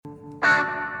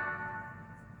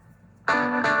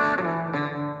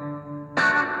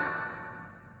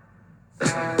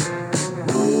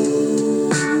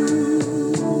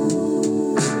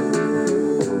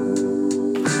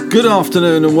Good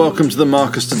afternoon and welcome to the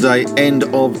Marcus Today End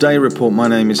of Day Report. My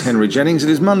name is Henry Jennings. It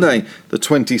is Monday, the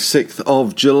 26th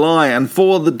of July, and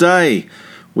for the day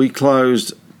we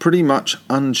closed pretty much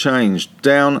unchanged,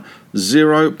 down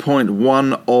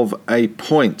 0.1 of a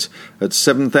point at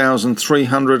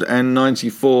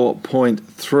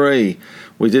 7,394.3.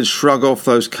 We did shrug off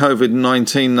those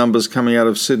COVID-19 numbers coming out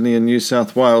of Sydney and New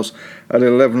South Wales at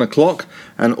 11 o'clock,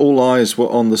 and all eyes were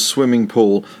on the swimming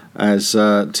pool as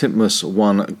Titmus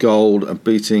won gold,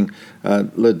 beating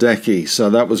Ledecky. So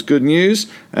that was good news,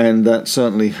 and that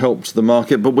certainly helped the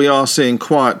market. But we are seeing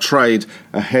quiet trade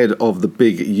ahead of the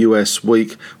big US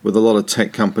week with a lot of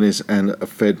tech companies and a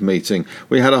Fed meeting.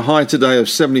 We had a high today of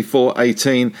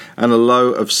 74.18 and a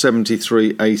low of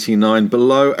 73.89,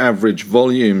 below average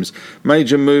volumes.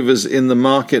 Major movers in the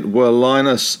market were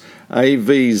Linus,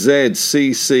 AVZ,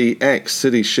 CCX,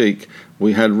 City Chic.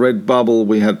 We had Redbubble,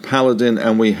 we had Paladin,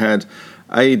 and we had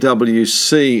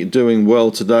AWC doing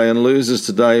well today. And losers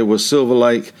today were Silver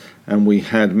Lake, and we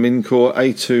had Mincor,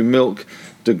 A2 Milk,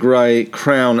 De Grey,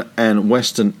 Crown, and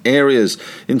Western Areas.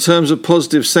 In terms of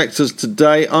positive sectors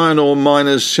today, iron ore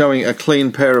miners showing a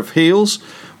clean pair of heels.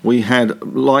 We had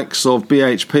likes of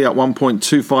BHP up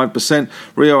 1.25%,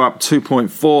 Rio up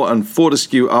 2.4%, and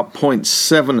Fortescue up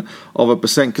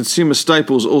 0.7%. Consumer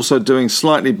staples also doing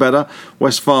slightly better.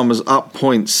 Wesfarmers up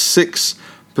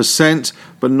 0.6%,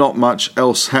 but not much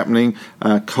else happening.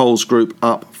 Coles Group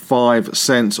up 5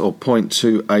 cents or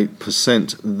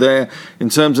 0.28% there. In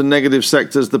terms of negative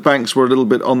sectors, the banks were a little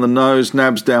bit on the nose.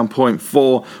 NAB's down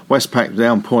 0.4%, Westpac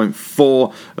down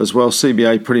 0.4% as well.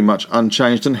 CBA pretty much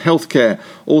unchanged, and healthcare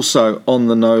also on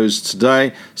the nose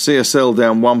today. CSL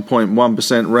down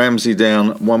 1.1%, Ramsay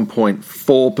down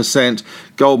 1.4%.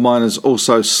 Gold miners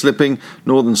also slipping.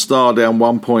 Northern Star down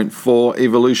 1.4%,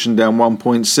 Evolution down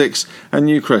 1.6%, and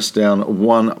Newcrest down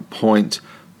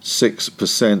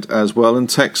 1.6% as well. And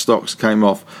tech stocks came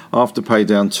off. Afterpay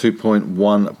down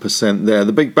 2.1% there.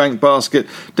 The big bank basket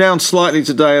down slightly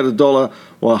today at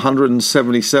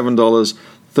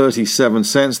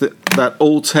 $177.37. That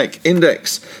all tech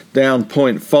index down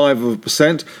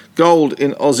 0.5%. Gold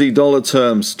in Aussie dollar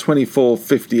terms,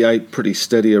 24.58, pretty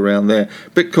steady around there.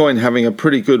 Bitcoin having a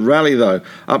pretty good rally though,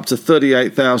 up to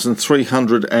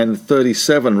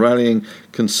 38,337, rallying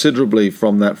considerably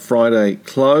from that Friday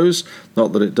close.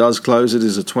 Not that it does close, it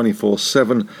is a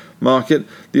 24/7 market.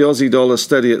 The Aussie dollar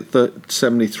steady at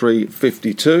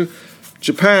 73.52.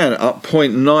 Japan up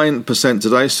 0.9%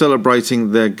 today,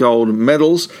 celebrating their gold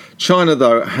medals. China,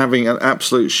 though, having an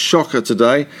absolute shocker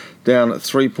today, down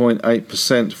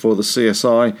 3.8% for the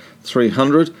CSI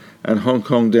 300, and Hong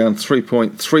Kong down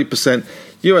 3.3%.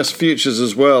 US futures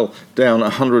as well, down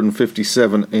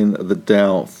 157 in the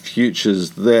Dow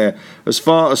futures there. As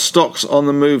far as stocks on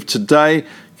the move today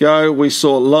go, we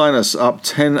saw Linus up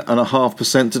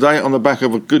 10.5% today on the back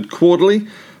of a good quarterly.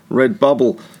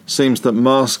 Redbubble seems that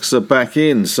masks are back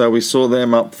in, so we saw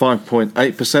them up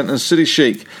 5.8%, and City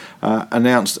Chic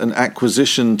announced an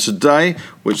acquisition today,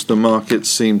 which the market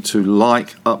seemed to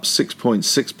like, up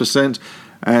 6.6%,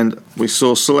 and we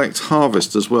saw Select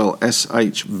Harvest as well,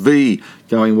 SHV,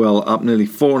 going well, up nearly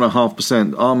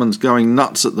 4.5%. Almonds going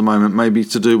nuts at the moment, maybe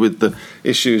to do with the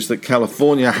issues that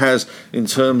California has in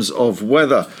terms of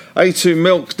weather. A2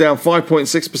 Milk down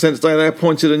 5.6% today. They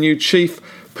appointed a new Chief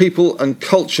People and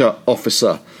Culture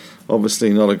Officer. Obviously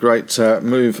not a great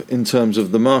move in terms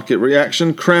of the market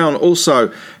reaction. Crown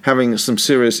also having some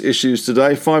serious issues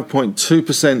today,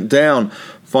 5.2% down.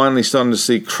 Finally starting to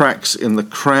see cracks in the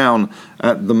Crown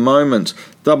at the moment.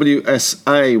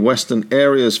 WSA, Western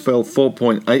Areas, fell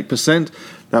 4.8%.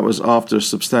 That was after a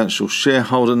substantial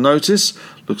shareholder notice.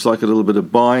 Looks like a little bit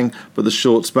of buying, but the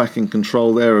shorts back in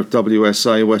control there of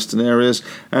WSA, Western Areas.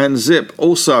 And Zip,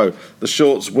 also the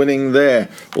shorts winning there,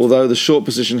 although the short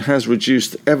position has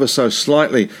reduced ever so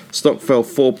slightly. Stock fell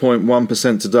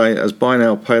 4.1% today as buy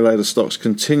now, pay later stocks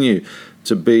continue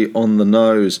to be on the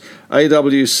nose.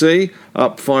 AWC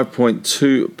up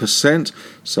 5.2%,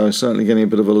 so certainly getting a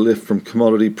bit of a lift from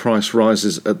commodity price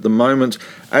rises at the moment,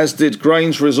 as did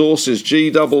Grange Resources,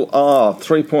 GRR,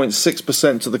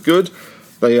 3.6% to the good.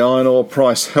 The iron ore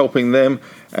price helping them,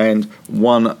 and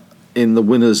one in the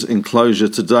winners enclosure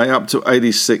today, up to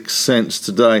 86 cents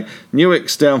today.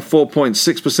 Nuix down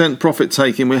 4.6%, profit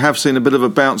taking. We have seen a bit of a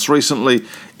bounce recently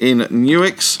in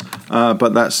Nuix,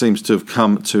 but that seems to have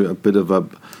come to a bit of a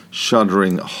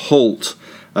shuddering halt.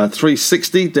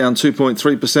 360 down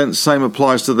 2.3%. Same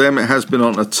applies to them. It has been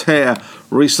on a tear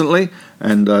recently,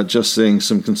 and just seeing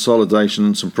some consolidation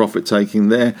and some profit taking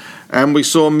there. And we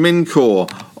saw Mincor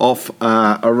off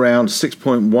around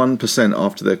 6.1%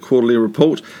 after their quarterly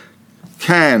report.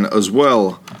 Can as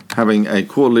well, having a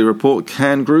quarterly report.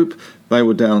 Can Group, they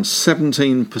were down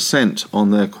 17%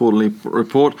 on their quarterly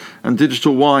report. And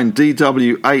Digital Wine,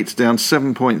 DW8, down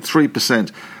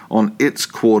 7.3% on its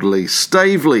quarterly.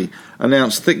 Staveley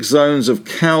announced thick zones of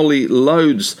Cowley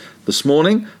loads this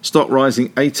morning, stock rising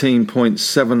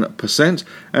 18.7%,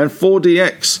 and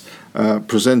 4DX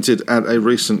presented at a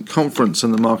recent conference,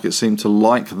 and the market seemed to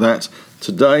like that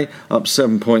today, up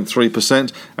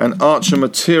 7.3%, and Archer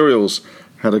Materials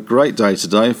had a great day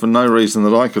today for no reason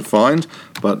that I could find,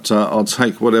 but I'll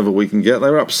take whatever we can get. They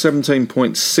were up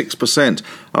 17.6%,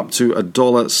 up to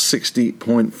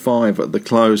 $1.60.5 at the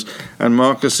close. And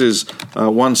Marcus's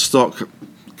one stock,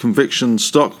 Conviction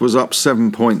stock, was up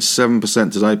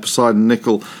 7.7% today. Poseidon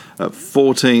Nickel at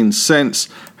 14 cents,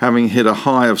 having hit a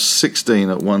high of 16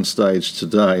 at one stage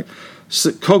today.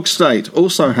 Cogstate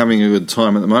also having a good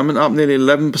time at the moment, up nearly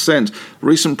 11%.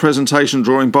 Recent presentation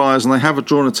drawing buyers, and they have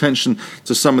drawn attention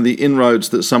to some of the inroads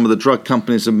that some of the drug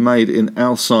companies have made in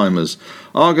Alzheimer's.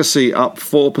 Argosy up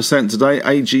 4% today.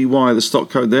 AGY, the stock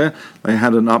code there, they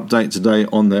had an update today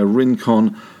on their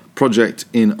Rincon project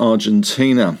in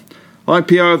Argentina.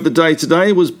 IPO of the day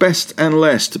today was Best and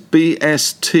Lest.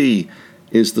 BST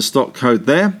is the stock code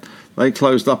there. They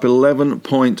closed up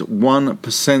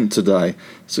 11.1% today.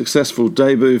 Successful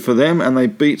debut for them, and they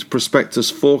beat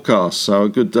prospectus forecasts, so a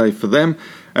good day for them.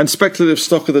 And speculative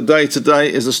stock of the day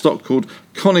today is a stock called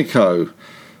Conoco.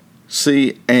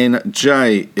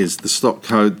 CNJ is the stock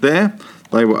code there.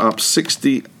 They were up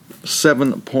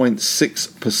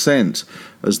 67.6%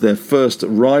 as their first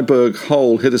Ryberg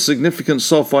hole hit a significant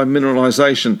sulfide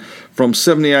mineralization from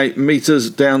 78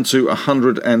 meters down to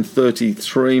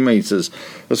 133 meters.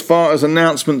 As far as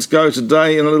announcements go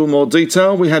today, in a little more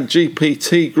detail, we had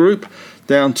GPT Group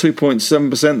down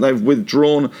 2.7%. They've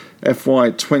withdrawn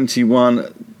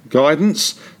FY21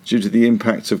 guidance due to the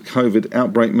impact of COVID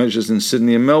outbreak measures in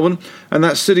Sydney and Melbourne. And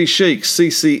that City Chic,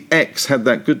 CCX, had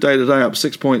that good day today, up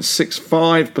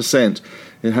 6.65%.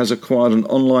 It has acquired an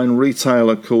online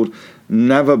retailer called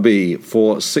Navabi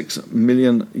for €6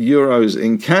 million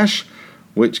in cash,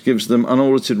 which gives them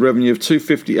unaudited revenue of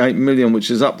 $258 million,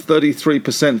 which is up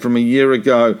 33% from a year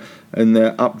ago in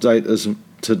their update as of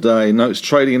today. Notes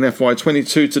trading in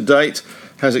FY22 to date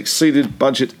has exceeded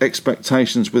budget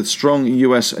expectations with strong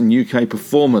US and UK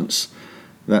performance.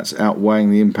 That's outweighing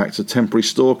the impact of temporary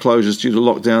store closures due to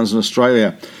lockdowns in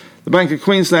Australia. The Bank of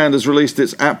Queensland has released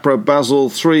its APRA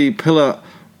Basel III Pillar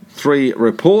 3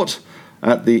 report.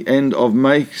 At the end of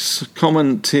May,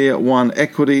 Common Tier 1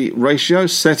 Equity Ratio,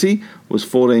 SETI, was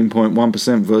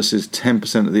 14.1% versus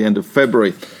 10% at the end of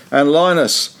February. And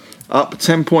Lynas, up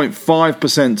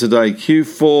 10.5% today.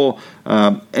 Q4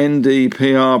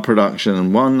 NdPr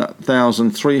production,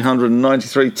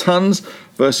 1,393 tonnes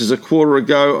versus a quarter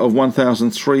ago of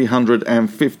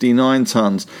 1,359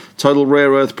 tonnes. Total rare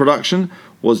earth production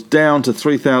was down to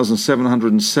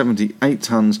 3,778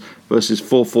 tonnes versus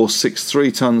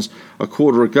 4,463 tonnes a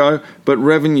quarter ago, but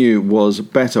revenue was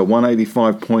better,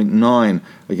 185.9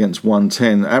 against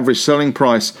 110. Average selling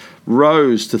price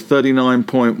rose to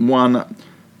 $39.1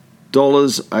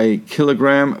 a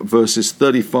kilogram versus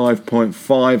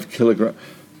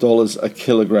 $35.5 a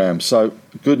kilogram. So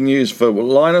good news for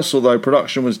Lynas, although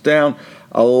production was down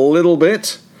a little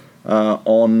bit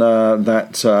on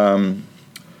that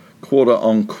quarter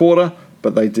on quarter,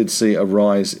 but they did see a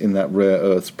rise in that rare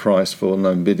earth price for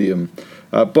Nombidium.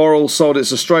 Boral sold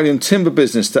its Australian timber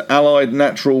business to Allied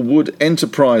Natural Wood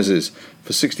Enterprises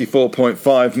for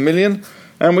 $64.5 million.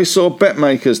 And we saw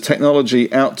BetMakers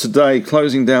Technology out today,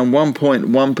 closing down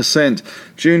 1.1%.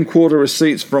 June quarter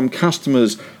receipts from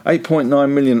customers,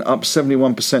 8.9 million, up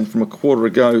 71% from a quarter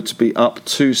ago to be up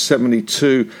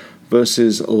 272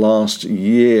 versus last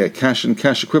year. Cash and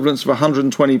cash equivalents of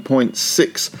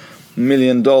 $120.6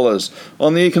 million.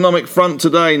 On the economic front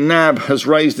today, NAB has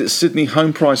raised its Sydney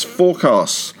home price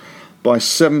forecasts by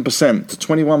 7% to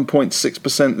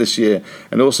 21.6% this year,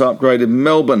 and also upgraded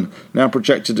Melbourne, now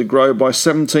projected to grow by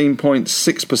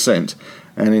 17.6%.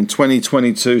 And in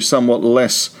 2022, somewhat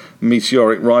less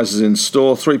meteoric rises in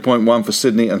store, 3.1% for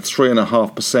Sydney and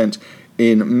 3.5%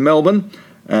 in Melbourne.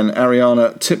 And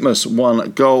Ariana Titmus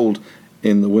won gold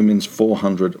in the women's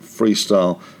 400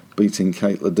 freestyle, beating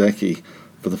Kate Ledecky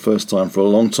for the first time for a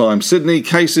long time. Sydney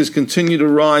cases continue to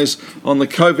rise on the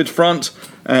COVID front,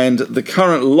 and the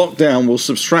current lockdown will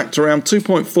subtract around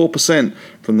 2.4%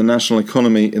 from the national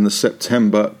economy in the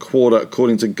September quarter,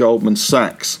 according to Goldman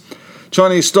Sachs.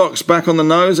 Chinese stocks back on the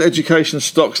nose. Education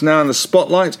stocks now in the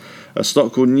spotlight A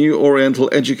stock called New Oriental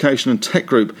Education and Tech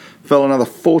Group fell another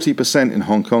 40% in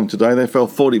Hong Kong today. They fell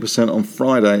 40% on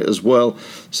Friday as well.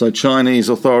 So Chinese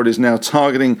authorities now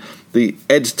targeting the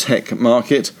EdTech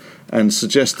market and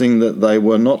suggesting that they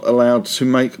were not allowed to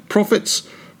make profits,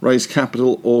 raise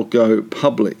capital or go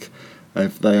public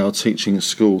if they are teaching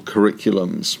school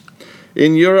curriculums.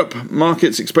 In Europe,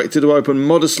 markets expected to open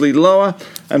modestly lower.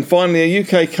 And finally, a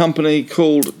UK company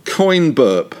called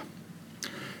Coinburp,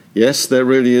 yes, there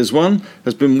really is one,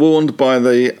 has been warned by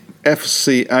the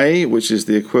FCA, which is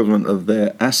the equivalent of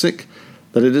their ASIC,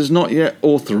 that it is not yet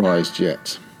authorised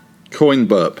yet.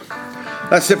 Coinburp.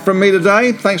 That's it from me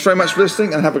today. Thanks very much for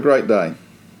listening and have a great day.